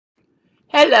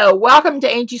Hello, welcome to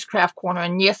Angie's Craft Corner,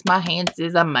 and yes, my hands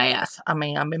is a mess. I've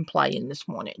been playing this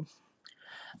morning.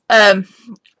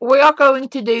 We are going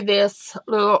to do this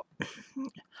little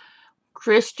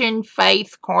Christian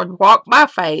faith card, Walk by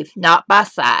Faith, Not by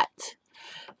Sight.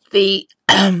 The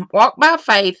Walk by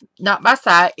Faith, Not by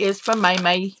Sight is from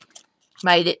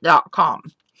MayMayMadeIt.com.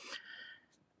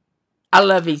 I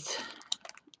love these.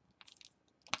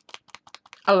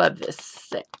 I love this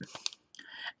set.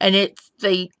 And it's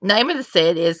the name of the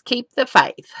set is Keep the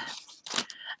Faith.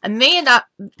 And then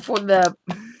for the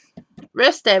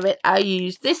rest of it, I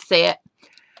used this set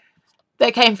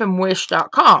that came from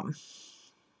Wish.com.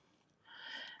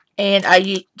 And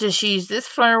I just used this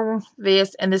flower,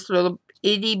 this, and this little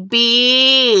itty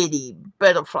bitty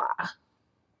butterfly.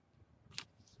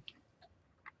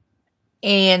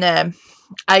 And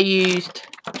I used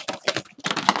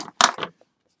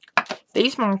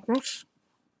these markers.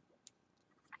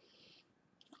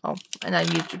 Oh, and I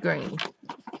used the green.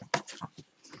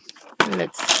 Let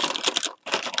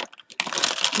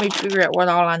me figure out what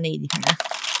all I need here.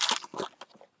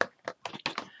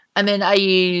 And then I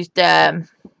used,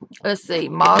 let's see,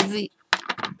 Mozzie.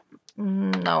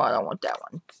 No, I don't want that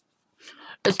one.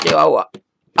 Let's do Old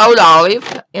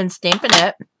Olive and Stampin'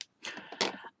 Up.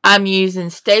 I'm using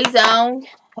Stay Zone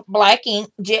black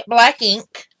ink, jet black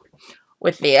ink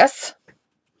with this.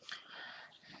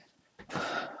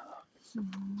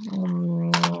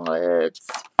 Let's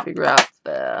figure out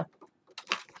the...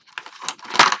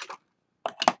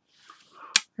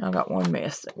 I got one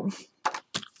missing.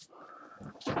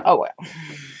 Oh well.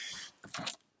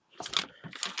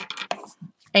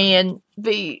 And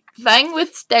the thing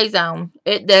with Stay Zone,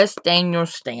 it does stain your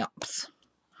stamps.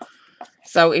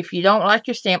 So if you don't like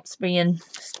your stamps being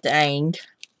stained,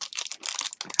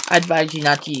 I advise you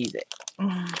not to use it.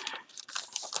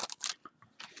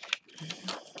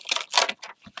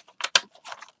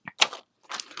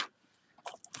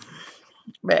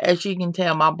 But as you can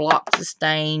tell, my blocks are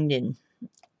stained, and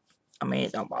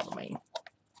it don't bother me.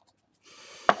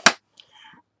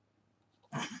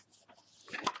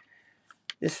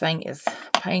 This thing is a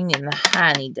pain in the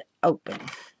hiney to open.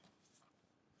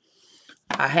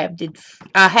 I have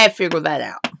figured that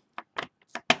out.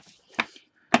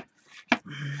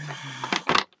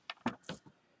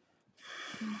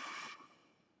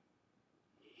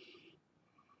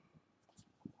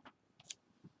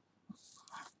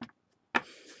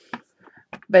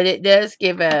 But it does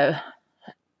give a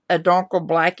darker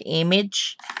black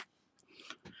image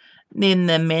than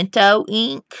the Mento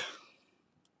ink.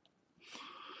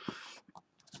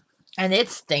 And it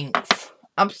stinks.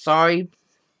 I'm sorry,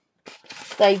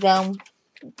 Stay Zone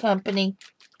Company.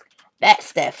 That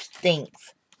stuff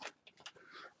stinks.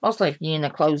 Mostly if you're in a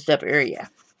closed up area.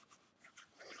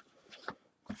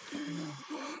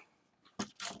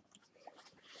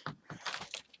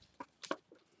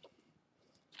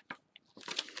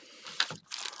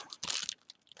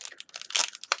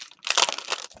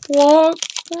 Walk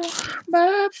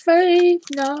by faith,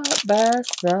 not by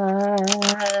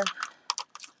sight.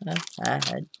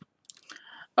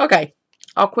 Okay,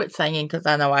 I'll quit singing because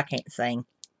I know I can't sing.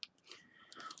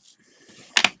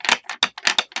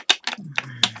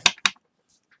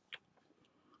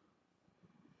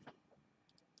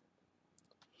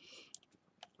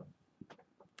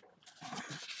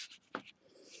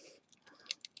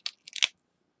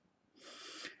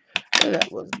 Oh,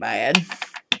 that was bad.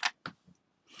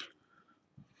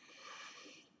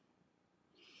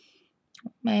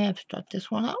 May have to start this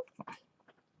one out.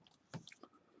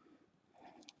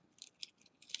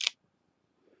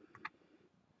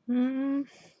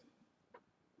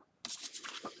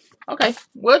 Okay,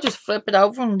 we'll just flip it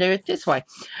over and do it this way.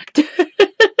 There's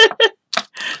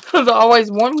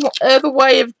always one other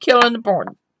way of killing the board.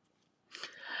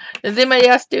 Does anybody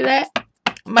else do that?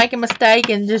 Make a mistake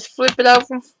and just flip it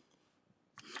over?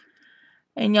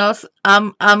 And y'all,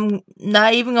 I'm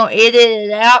not even going to edit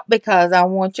it out because I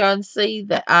want y'all to see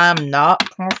that I'm not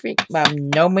perfect by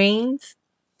no means.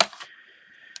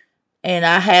 And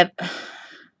I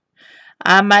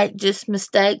make just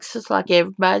mistakes just like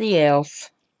everybody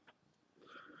else.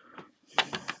 A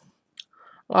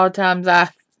lot of times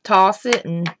I toss it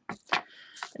and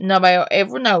nobody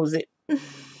ever knows it.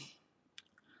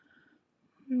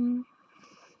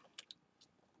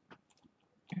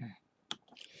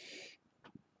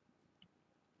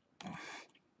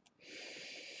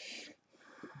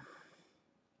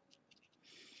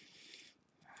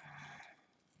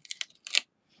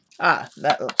 Ah,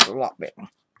 that looks a lot better.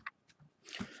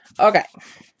 Okay.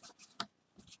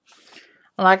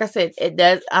 Like I said, it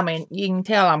does, you can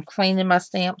tell I'm cleaning my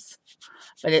stamps,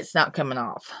 but it's not coming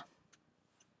off.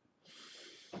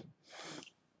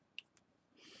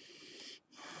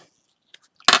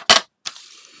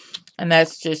 And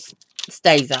that's just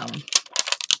stays on.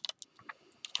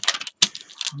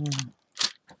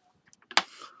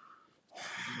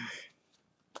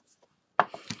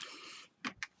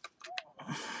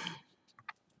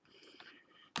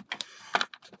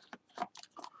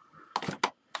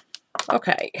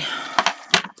 Okay.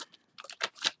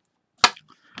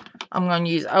 I'm going to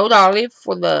use old olive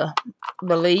for the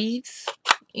leaves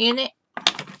in it.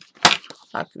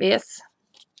 Like this.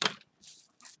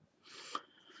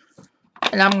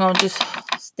 And I'm going to just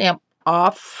stamp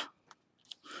off.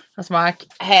 That's why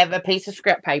I have a piece of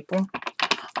scrap paper.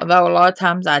 Although a lot of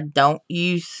times I don't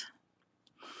use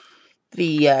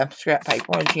the scrap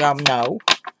paper, as y'all know.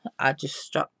 I just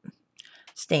start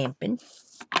stamping.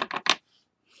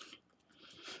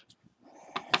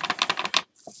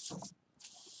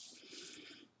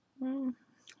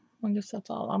 I guess that's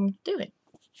all I'm doing.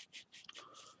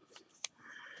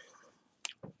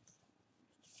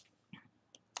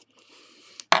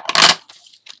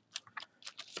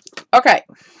 Okay.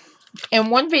 In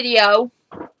one video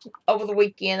over the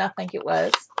weekend, I think it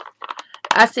was,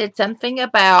 I said something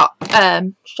about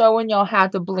showing y'all how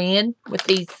to blend with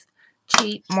these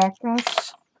cheap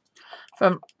markers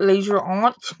from Leisure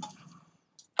Art.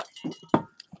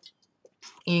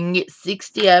 You can get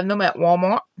 60 of them at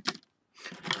Walmart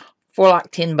for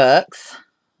like $10.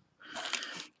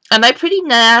 And they're pretty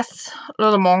nice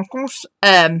little markers.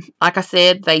 Like I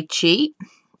said, they cheap.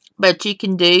 But you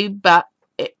can do, but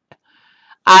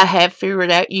I have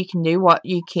figured out you can do what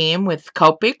you can with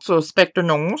Copics or Spectre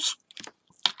Noirs.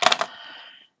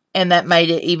 And that made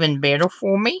it even better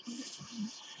for me.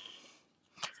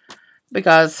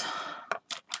 Because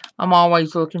I'm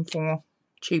always looking for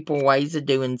cheaper ways of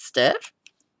doing stuff.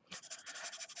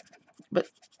 But,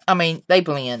 I mean, they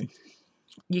blend.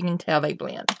 You can tell they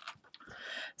blend.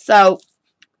 So,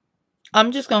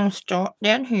 I'm just going to start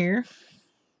down here.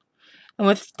 And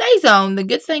with Stays On, the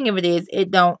good thing of it is it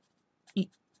don't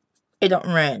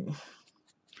run.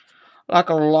 Like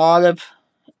a lot of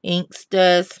inks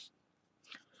does.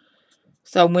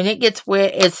 So when it gets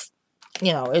wet, it's,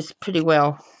 you know, it's pretty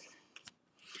well.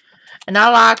 And I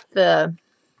like the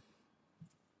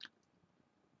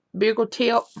bugle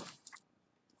tip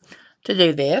to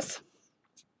do this.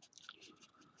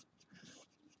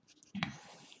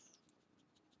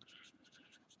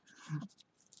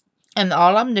 And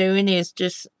all I'm doing is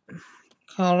just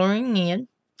coloring in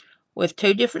with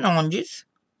two different oranges.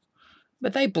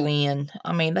 But they blend.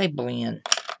 I mean, they blend.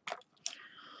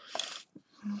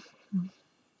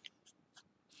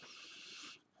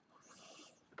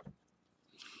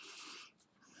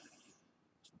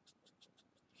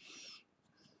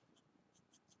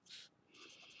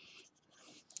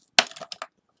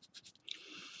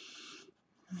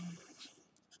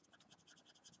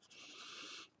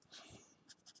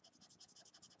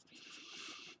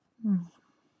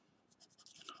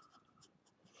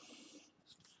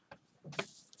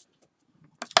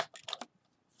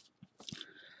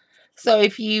 So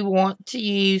if you want to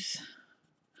use,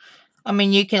 I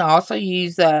mean, you can also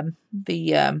use the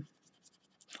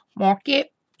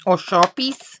Market or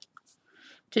Sharpies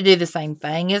to do the same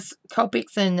thing as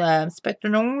Copics and Spectre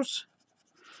Noirs.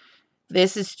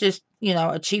 This is just, you know,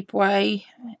 a cheap way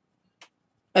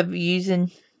of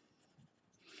using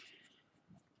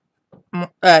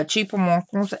cheaper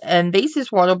markers. And these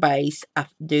is water-based, I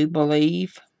do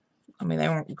believe. I mean, they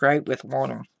work great with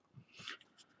water.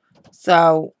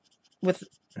 So, with,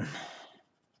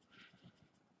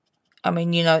 I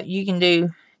mean, you know, you can do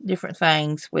different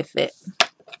things with it.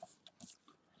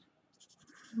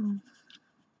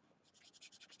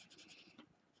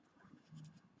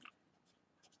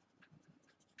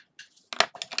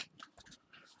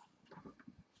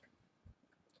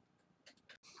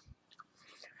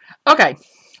 Okay,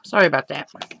 sorry about that.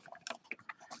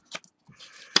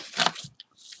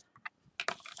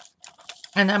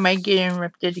 And I may get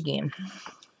interrupted again.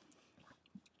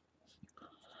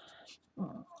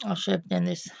 I should have done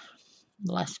this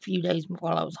the last few days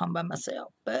while I was home by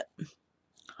myself, but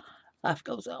life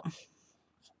goes on.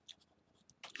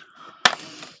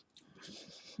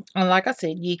 And like I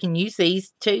said, you can use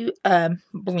these to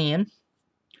blend.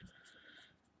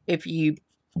 If you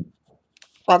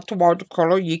like to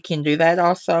watercolor, you can do that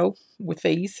also with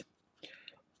these.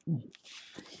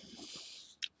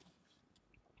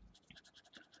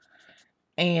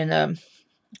 And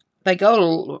they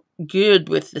go good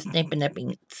with the Stampin' Up!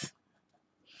 Inks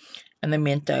and the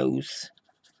Mentos.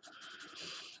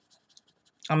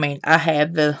 I mean, I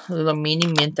have the little mini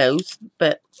Mentos,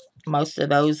 but most of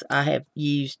those I have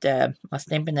used my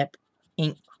Stampin' Up!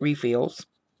 Ink refills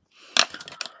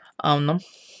on them.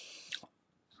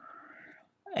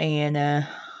 And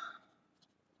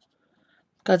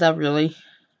because I really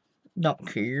don't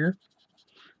care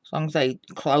as long as they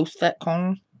close that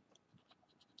corner.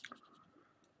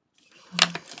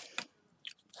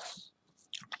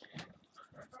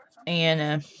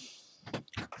 And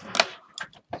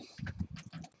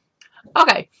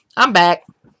okay, I'm back.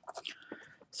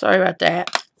 Sorry about that.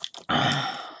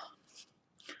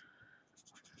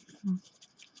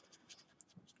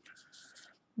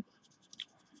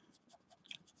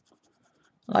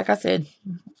 Like I said,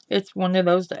 it's one of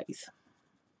those days.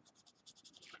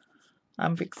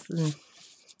 I'm fixing,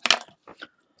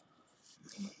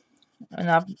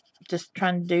 and I'm just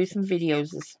trying to do some videos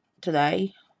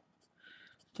today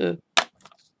to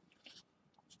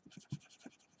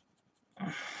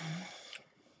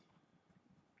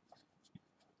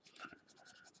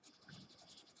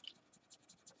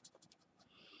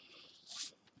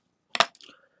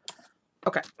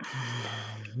okay.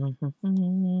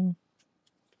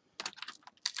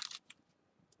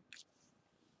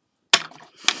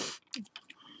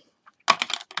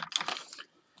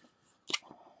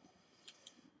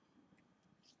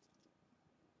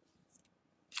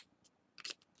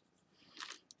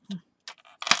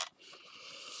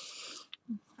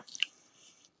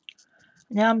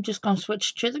 Now I'm just going to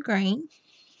switch to the green.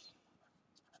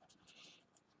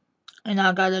 And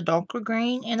I got a darker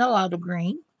green and a lighter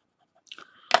green.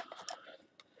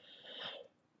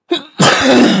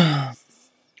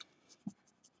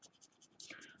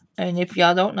 And if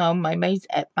y'all don't know, Maymay's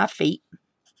at my feet,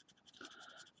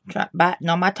 biting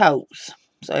on my toes.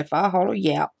 So if I holler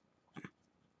yap,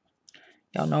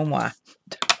 y'all know why.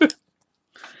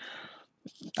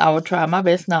 I will try my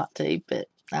best not to, but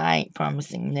I ain't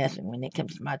promising nothing when it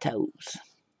comes to my toes.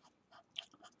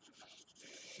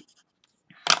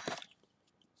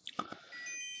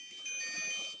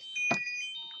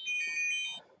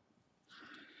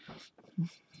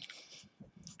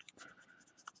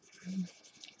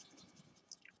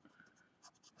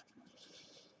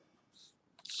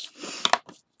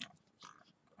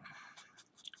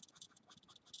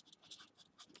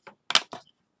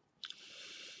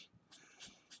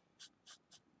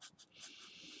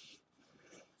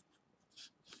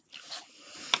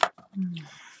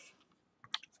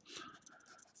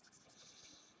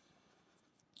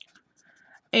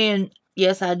 And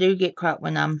yes, I do get caught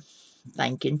when I'm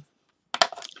thinking.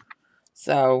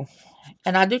 So,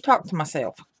 and I do talk to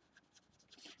myself.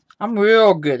 I'm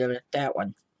real good at that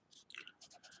one.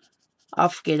 I'll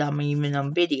forget I'm even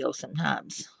on video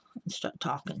sometimes and start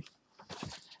talking.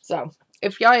 So,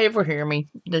 if y'all ever hear me,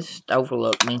 just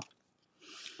overlook me.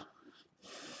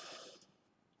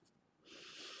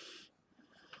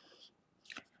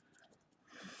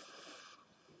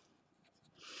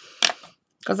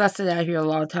 Because I sit out here a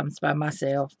lot of times by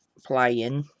myself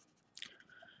playing.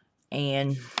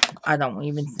 And I don't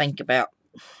even think about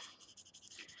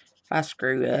if I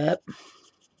screw up.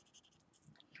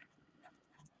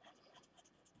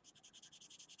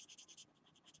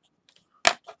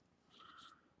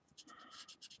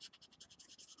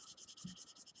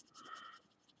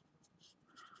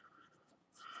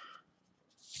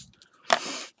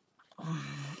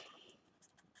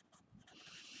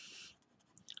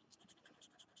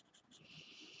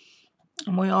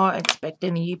 And we are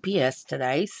expecting a UPS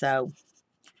today, so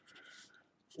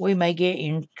we may get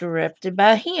interrupted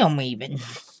by him even.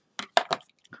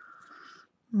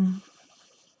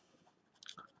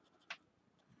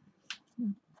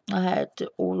 I had to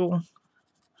order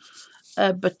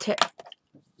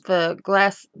the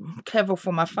glass cover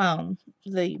for my phone,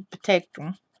 the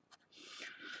protector.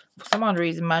 For some odd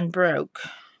reason, mine broke.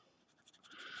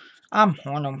 I'm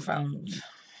one on phones.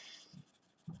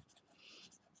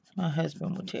 My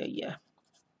husband will tell you.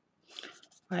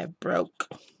 I have broke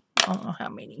I don't know how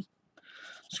many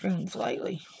screens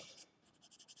lately.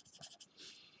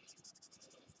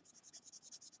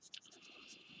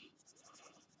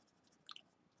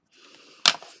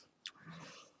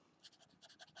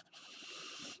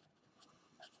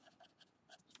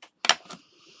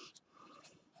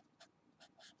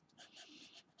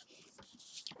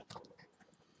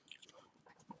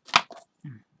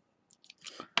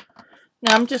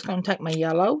 Now I'm just going to take my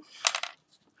yellow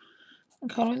and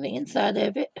color the inside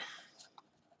of it.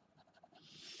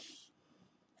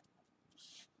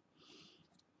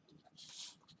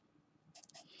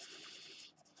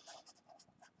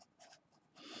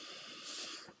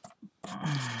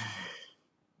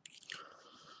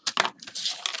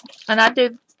 And I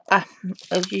did,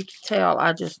 as you can tell,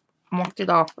 I just marked it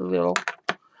off a little.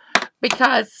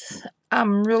 Because I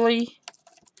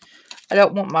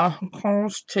don't want my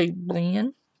corners to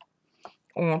blend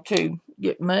or to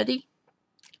get muddy.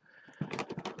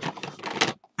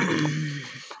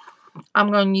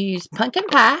 I'm going to use pumpkin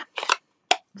pie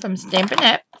from Stampin'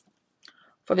 Up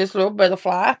for this little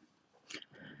butterfly.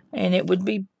 And it would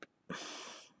be,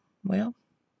 well,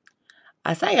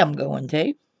 I say I'm going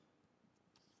to.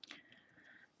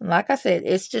 Like I said,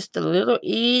 it's just a little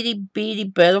itty bitty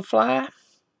butterfly.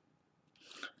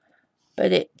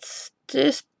 But it's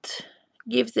just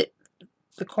gives it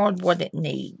the card what it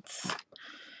needs.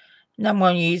 And I'm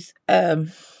going to use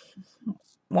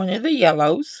one of the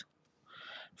yellows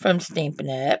from Stampin'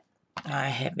 Up. I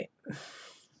haven't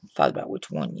thought about which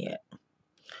one yet.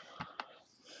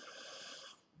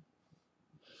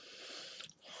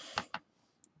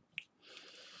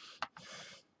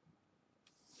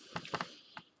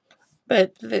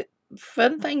 But the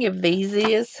fun thing of these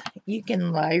is you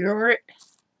can layer it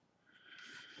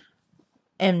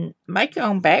and make your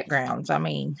own backgrounds. I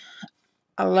mean,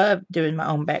 I love doing my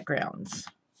own backgrounds.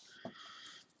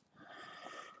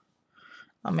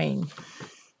 I mean,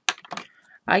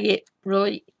 I get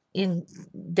really in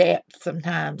depth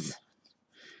sometimes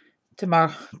to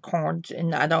my cards,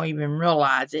 and I don't even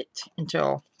realize it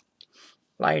until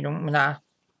later when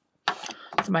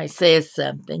somebody says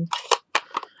something.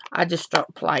 I just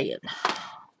start playing.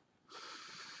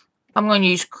 I'm going to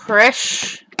use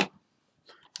crushed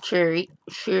cherry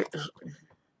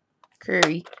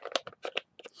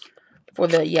for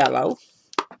the yellow.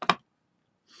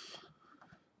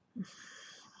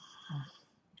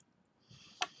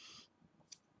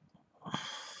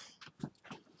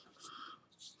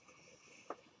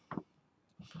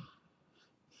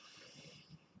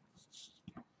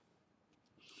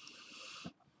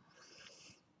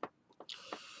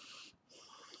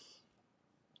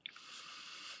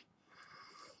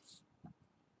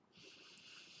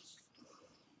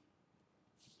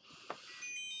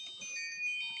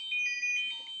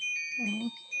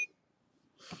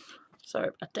 Sorry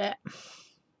about that.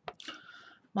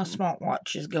 My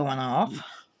smartwatch is going off.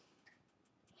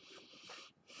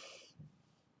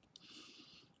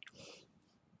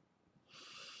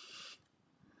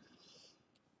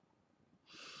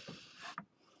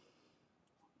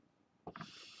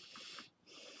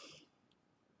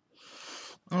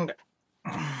 Okay.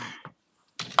 I'm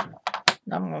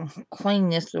going to clean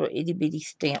this little itty bitty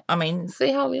stamp. I mean,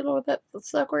 see how little that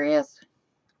sucker is?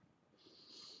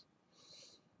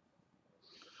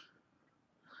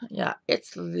 Yeah,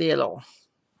 it's little.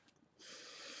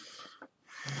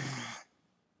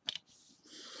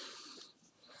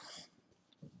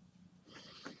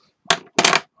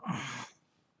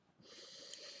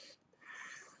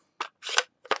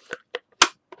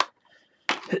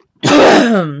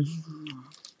 I'm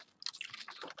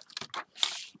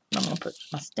going to put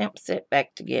my stamp set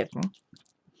back together.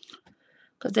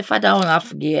 Because if I don't, I'll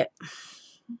forget.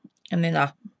 And then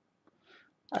I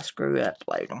screw up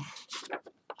later.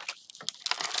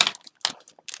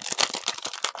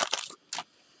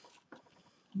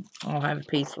 I'll have a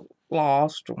piece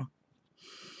lost.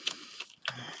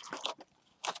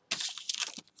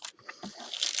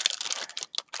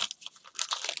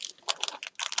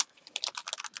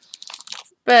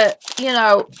 But, you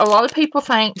know, a lot of people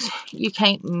think you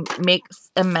can't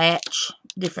mix and match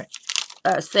different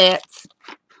sets.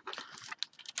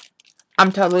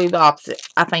 I'm totally the opposite.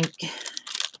 I think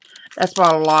that's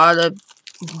what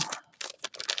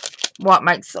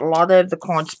makes a lot of the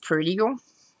cards prettier.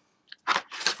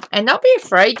 And don't be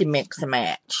afraid to mix and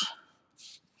match.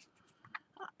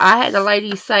 I had a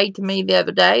lady say to me the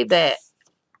other day that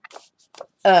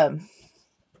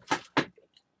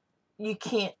you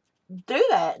can't do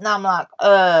that. And I'm like,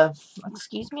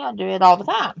 excuse me, I do it all the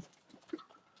time.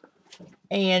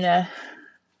 And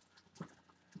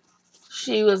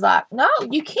she was like, no,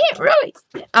 you can't really.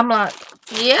 I'm like,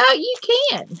 yeah, you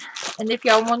can. And if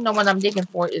y'all want to know what I'm digging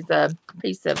for, is a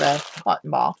piece of a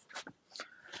cotton ball.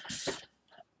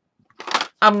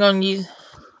 I'm going to use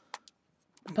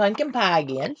pumpkin pie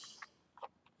again.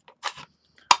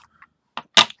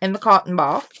 And the cotton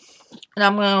ball. And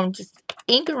I'm going to just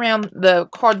ink around the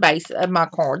card base of my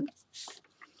card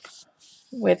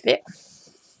with it.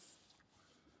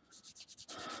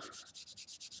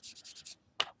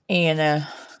 And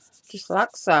just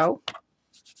like so.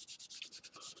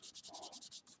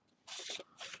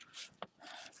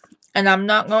 And I'm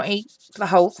not going to ink the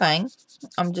whole thing.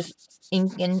 I'm just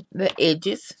inking the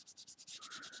edges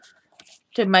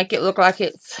to make it look like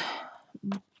it's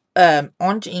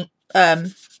orange ink,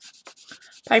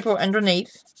 paper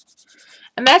underneath.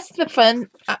 And that's the fun.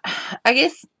 I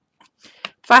guess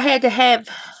if I had to have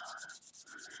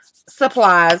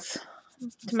supplies,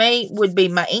 to me would be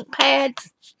my ink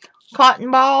pads, cotton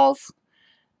balls,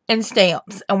 and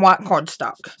stamps, and white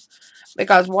cardstock.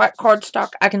 Because white cardstock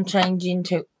I can change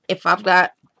into if I've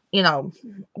got, you know,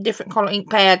 different color ink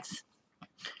pads,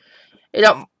 it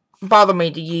don't bother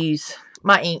me to use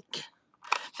my ink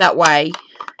that way.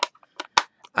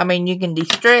 I mean, you can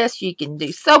de-stress, you can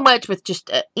do so much with just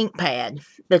an ink pad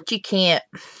that you can't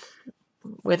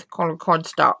with color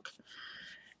cardstock.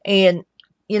 And,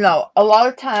 you know, a lot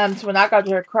of times when I go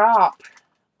to a crop,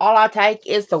 all I take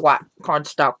is the white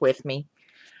cardstock with me.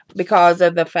 Because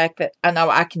of the fact that I know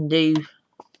I can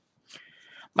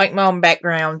make my own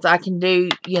backgrounds. I can do,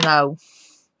 you know,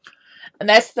 and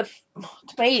that's to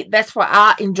me, that's what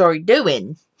I enjoy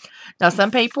doing. Now,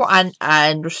 some people, I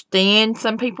understand,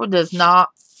 some people does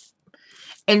not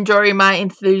enjoy my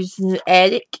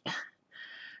enthusiastic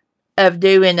of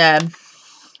doing their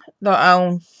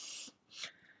own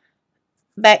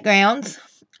backgrounds.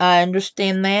 I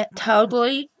understand that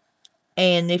totally.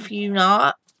 And if you're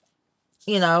not,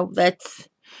 you know, that's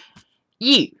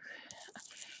you.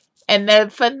 And the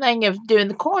fun thing of doing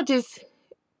the cards is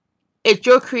it's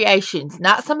your creations,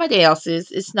 not somebody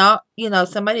else's. It's not, you know,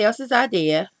 somebody else's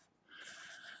idea.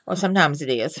 Or sometimes it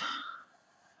is.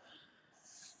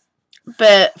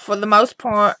 But for the most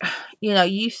part, you know,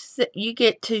 you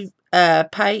get to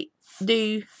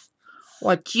do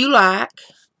what you like.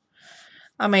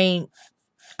 I mean,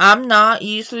 I'm not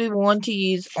usually one to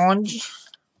use orange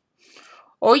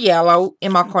or yellow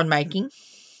in my card making.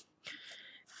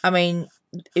 I mean,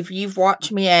 if you've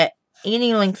watched me at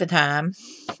any length of time,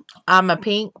 I'm a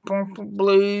pink, purple,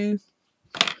 blue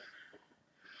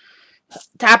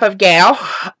type of gal.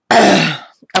 I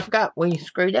forgot we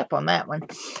screwed up on that one.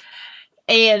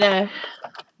 And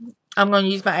I'm going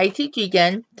to use my ATG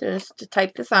gun to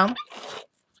tape this on.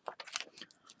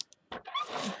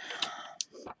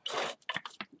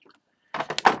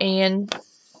 And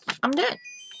I'm done.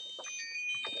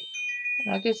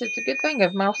 I guess it's a good thing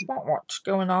of my smartwatch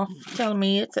going off telling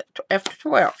me it's after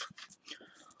 12.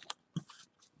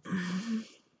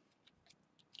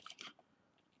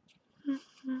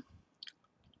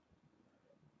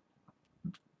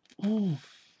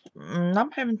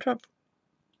 I'm having trouble.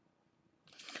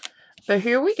 But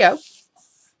here we go.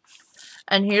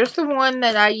 And here's the one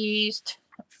that I used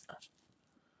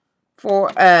for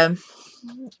when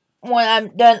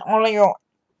I'm done earlier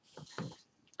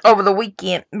over the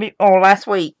weekend or last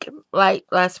week, late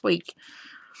last week.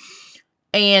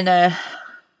 And I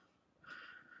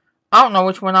don't know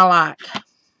which one I like.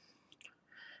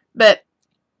 But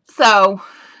so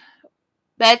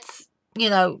that's, you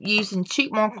know, using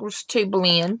cheap markers to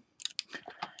blend.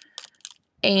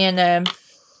 And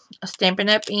Stampin'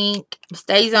 Up ink.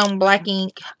 Stays on black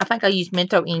ink. I think I used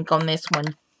Mento ink on this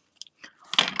one.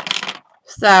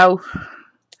 So,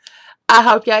 I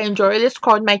hope y'all enjoy this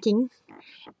card making.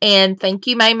 And thank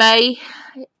you, May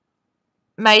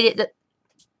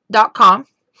Made.com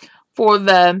for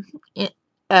the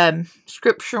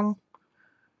scriptural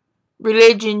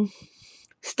religion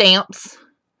stamps.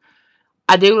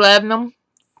 I do love them.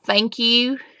 Thank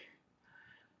you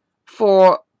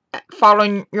for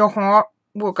following your heart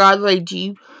where God leads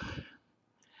you.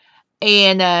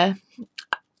 And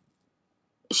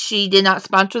she did not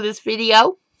sponsor this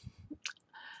video,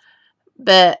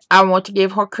 but I want to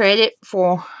give her credit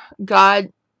for God's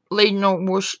leading her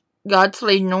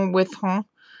with her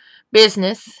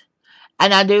business.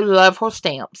 And I do love her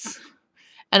stamps.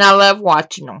 And I love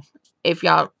watching them. If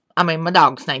y'all, I mean, my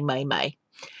dog's name May.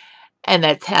 And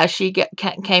that's how she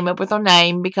came up with her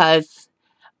name, because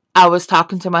I was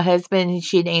talking to my husband and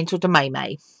she'd answered to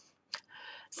May.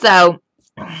 So,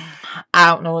 I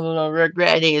don't know what a little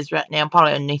regret is right now.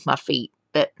 Probably underneath my feet.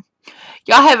 But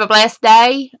y'all have a blessed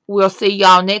day. We'll see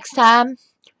y'all next time.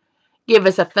 Give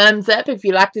us a thumbs up if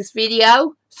you like this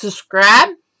video. Subscribe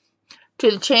to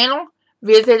the channel.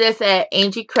 Visit us at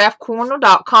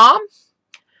angiescraftcorner.com.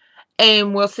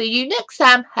 And we'll see you next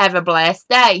time. Have a blessed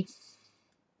day.